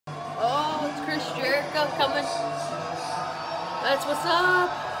Jericho coming. That's what's up.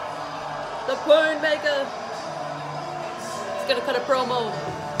 The Painmaker. He's gonna cut a promo.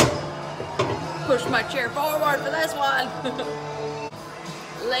 Push my chair forward for this one.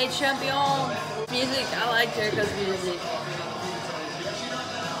 Late champion. Music. I like Jericho's music.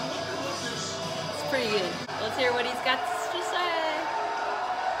 It's pretty good. Let's hear what he's got to say.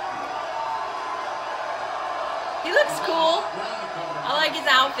 He looks cool. I like his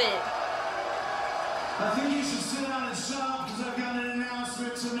outfit. I think you should sit down and shut up because I've got an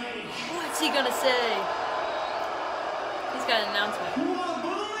announcement to make. What's he gonna say? He's got an announcement. You want to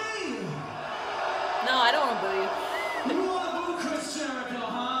boo me? No, I don't want to boo you. You want to boo Chris Jericho,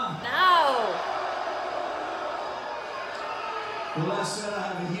 huh? No. Well, I said I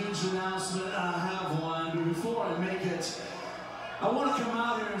have a huge announcement, and I have one, but before I make it, I want to come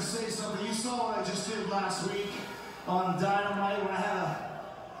out here and say something. You saw what I just did last week on Dynamite when I had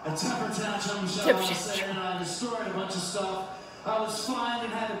a temper tantrum, shall I say, and I destroyed a bunch of stuff. I was fined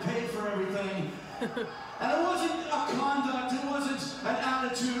and had to pay for everything. And it wasn't a conduct, it wasn't an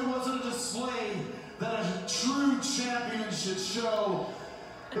attitude, it wasn't a display that a true champion should show.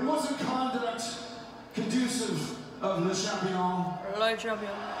 It wasn't conduct conducive of Le Champion. Le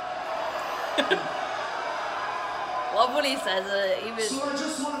Champion. Love when he says it. Even. So I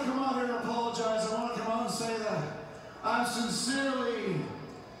just want to come out here and apologize. I want to come out and say that I'm sincerely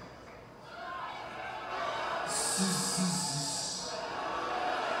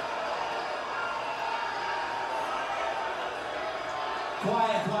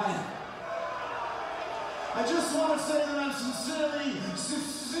quiet. I just want to say that I'm sincerely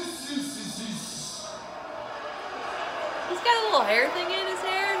He's got a little hair thing in his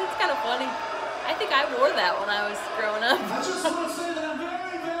hair. It's kind of funny. I think I wore that when I was growing up. I just want to say that I'm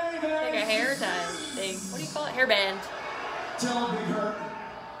very like a hair tie thing. What do you call it? Hairband. Tell him, Big Hurt.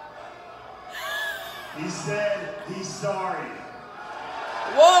 He said he's sorry.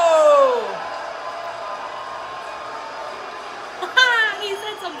 Whoa! He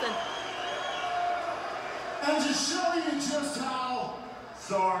said something. And to show you just how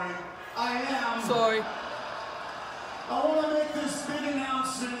sorry I am. Sorry. I want to make this big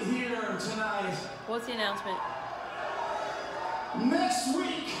announcement here tonight. What's the announcement? Next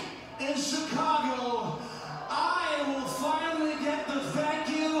week in Chicago, I will finally get the thank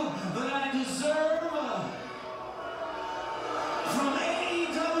you that I deserve from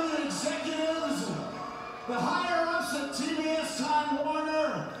AEW executives, the higher-ups at TBS Time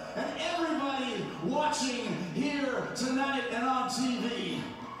Warner, and everybody watching here tonight and on TV.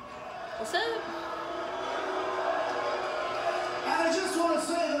 What's up? And I just want to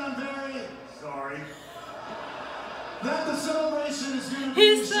say that I'm very sorry. That the celebration is going to be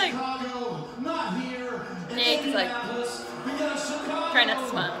in Chicago, not here in Indianapolis, because Chicago. Try not to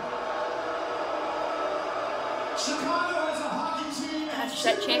smile. Chicago has a hockey team and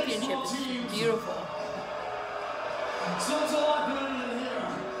that championship is beautiful. So it's a lot better than here.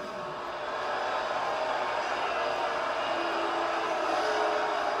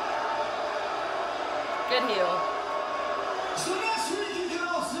 Good heel. So next week you can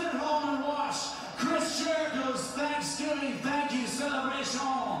all sit at home and watch Chris Jericho's Thanksgiving thank you celebration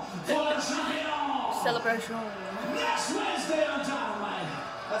for the champion. Celebration. Next Wednesday on Dynamite.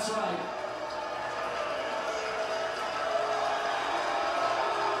 That's right.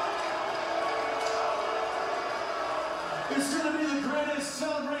 It's going to be the greatest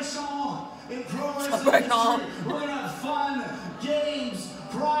celebration in pro wrestling history. We're going to have fun, games,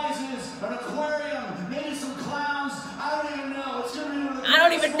 prizes, an aquarium, maybe some clowns. I don't even know. It's going to be one of the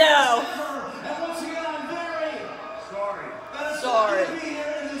greatest even know. ever. And once again, I'm very sorry. That it's sorry. going to be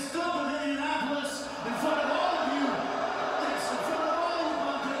here in this dump of Indianapolis in front of all of you. Yes, in front of all you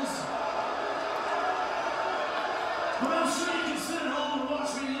bunkers. But I'm sure you can sit at home and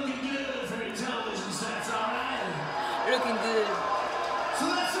watch me looking good for your television sets, all right? Looking good. So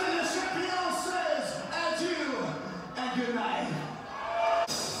that's what the champion says. Adieu and good night.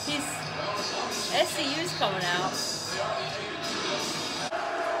 SCU's coming out.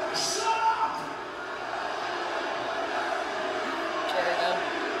 Shut up! Jericho.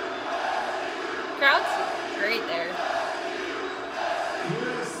 Crowd's great there.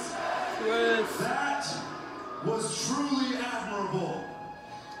 Chris, that was truly admirable.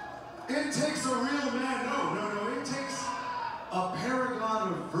 It takes a real man. No. It takes a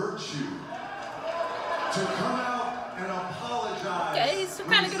paragon of virtue to come out and apologize. Yeah, he's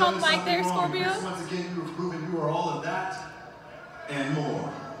kind of good on the mic there, Scorpio. Once again, you have proven you are all of that and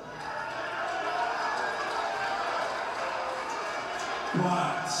more.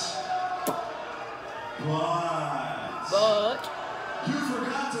 But you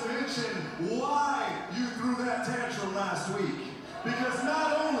forgot not to mention why you threw that tantrum last week. Because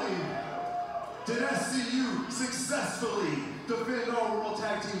not only did SCU successfully defend our World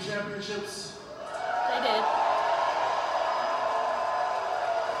Tag Team Championships, They did.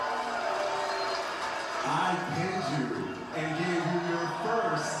 I pinned you and gave you your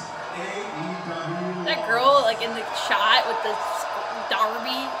first AEW. That girl, like in the shot with the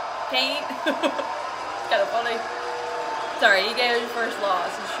Darby paint. It's kind of funny. Sorry, you gave her your first loss.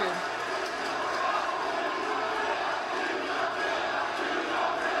 It's true.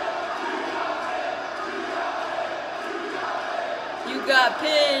 You got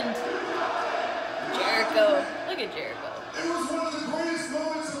pinned. Jericho. Look at Jericho. It was one of the greatest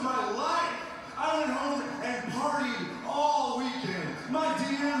moments of my life. I went home and partied all weekend. My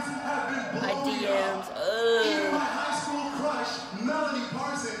DMs have been blowing My DMs. up. Even my high school crush, Melanie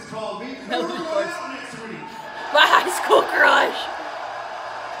Parsons, called me. Melanie We're going Parsons. out next week. My high school crush.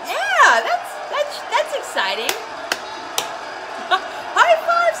 Yeah, that's exciting. High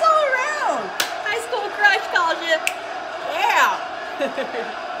fives all around. High school crush calls you. Yeah.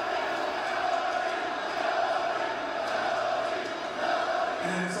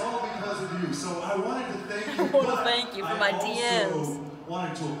 And it's all because of you. So I wanted to thank you. I want to but thank you for my I DMs. also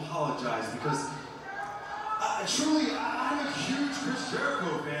wanted to apologize because truly, I'm a huge Chris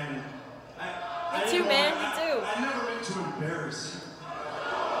Jericho fan. Me too, man. Me too. I never meant to embarrass you.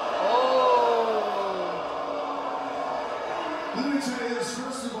 Oh. Let me tell you this,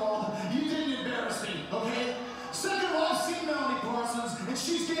 first of all, you didn't embarrass me, okay? Second of all, I've seen Melanie Parsons, and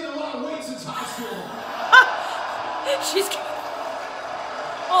she's gained a lot of weight since high school. She's.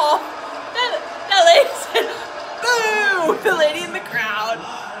 Oh, that lady said, boo! The lady in the crowd.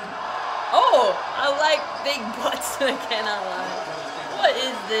 Oh, I like big butts, I cannot lie. What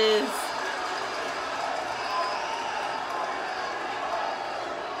is this?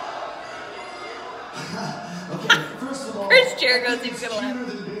 Okay, first of all, Chris Jericho's I think even it's gonna laugh.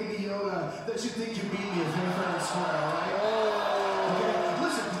 cuter than Baby Yoda that you think you beat me if you're fair and square, alright? Oh. Okay,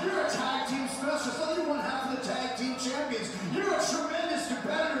 listen, you're a tag team specialist. You're one half of the tag team champions. You're a tremendous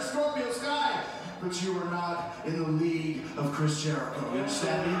competitor, Scorpio Sky. But you are not in the league of Chris Jericho. You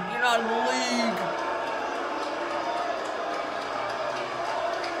understand me? You're not in the league.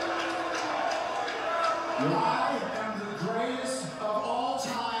 I am the greatest of all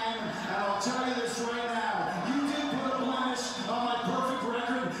time, and I'll tell you this right now. You did put a blemish on my perfect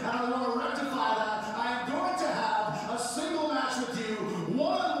record, and I want to rectify that. I am going to have a single match with you,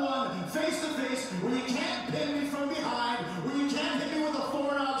 one-on-one, face-to-face, where you can't pin me from behind, where you can't hit me with a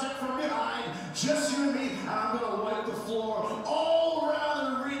foreign object from behind, just you and me, and I'm going to wipe the floor all around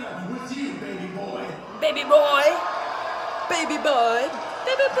the arena with you, baby boy. Baby boy. Baby boy.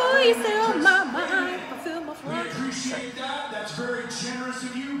 Baby boy, you stay on my mind. Fulfill my We flight. appreciate that. That's very generous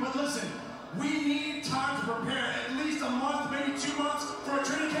of you. But listen, we need time to prepare. At least a month, maybe 2 months for a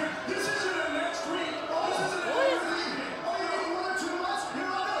training camp. This isn't a next week. This isn't a next week. Oh, you need 1 or 2 months? You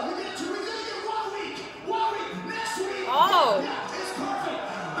know, no. We get 2 weeks. You get 1 week. 1 week. Next week. Oh. Yeah, it's perfect.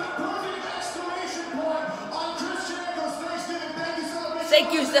 The perfect exclamation point on Chris Jericho's Thanksgiving. Thank you, celebration.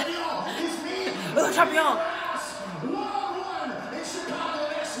 Thank you, sir. It's me. Le champion. One-on-one in Chicago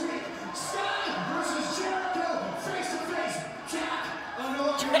next week. Sky versus Jericho, face to face. Jack.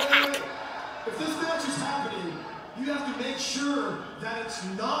 Jack. If this match is happening, you have to make sure that it's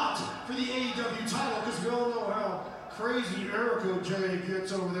not for the AEW title, because we all know how crazy Jericho Jay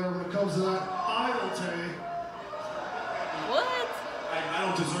gets over there when it comes to that idol Jay. What? I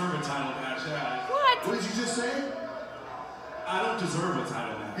don't deserve a title match. What? What did you just say? I don't deserve a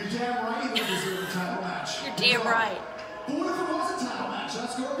title match. You're damn right you don't deserve a title match. You're damn right. But what if it was a title match? Huh,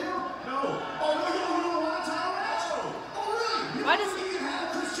 Scorpio? No. Oh, no, you don't want a title match? Oh, really? You Why don't does- think you can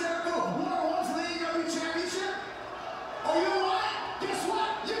have Chris Jericho one-on-one for the AEW Championship? Oh, you know what? Guess what?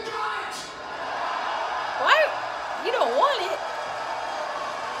 You got it! Why? You don't want it.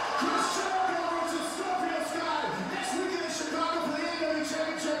 Chris Jericho versus Scorpio Sky next weekend in Chicago for the AEW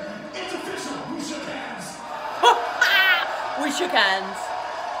Championship. It's official. We shook hands. We shook hands.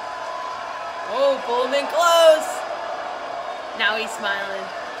 Oh, pull him in close. Now he's smiling.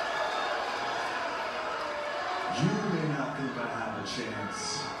 You may not think I have a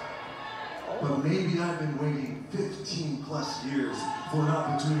chance, but maybe I've been waiting 15 plus years for an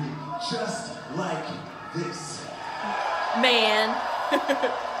opportunity just like this. Man.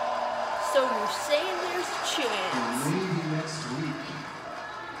 So you're saying there's a And chance. maybe next week,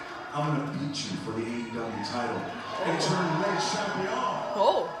 I'm gonna beat you for the AEW title and turn late champion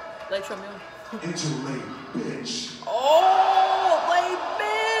Oh, like champion. into late bitch. Oh, late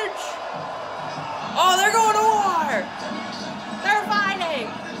bitch. Oh, they're going to war. They're fighting.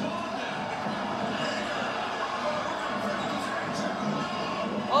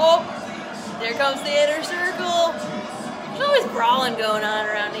 Here comes the inner circle. There's always brawling going on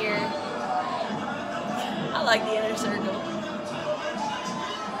around here. I like the inner circle.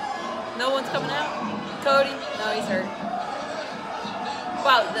 No one's coming out? Cody? No, he's hurt.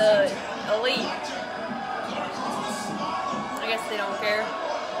 About the Elite. I guess they don't care.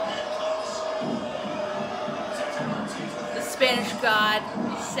 The Spanish God,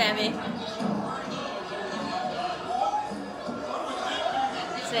 Sammy.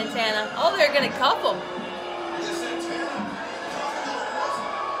 Santana. Oh, they're gonna cuff him.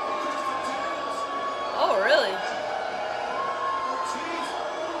 Oh, really?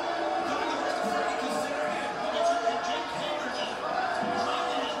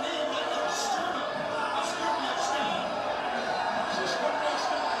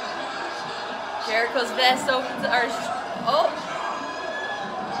 Jericho's vest opens, or, oh.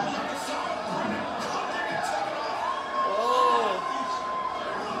 Whoa.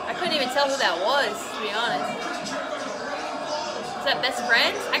 I couldn't even tell who that was, to be honest. Is that best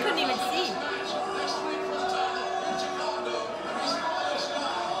friends? I couldn't even see.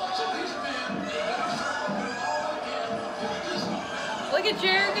 Look at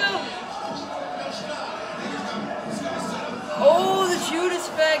Jericho. Oh, the Judas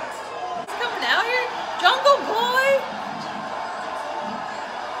effect. He's coming out here. Jungle Boy.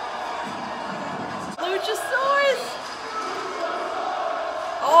 Luchasaurus.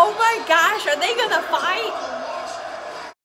 Oh my gosh, are they gonna fight?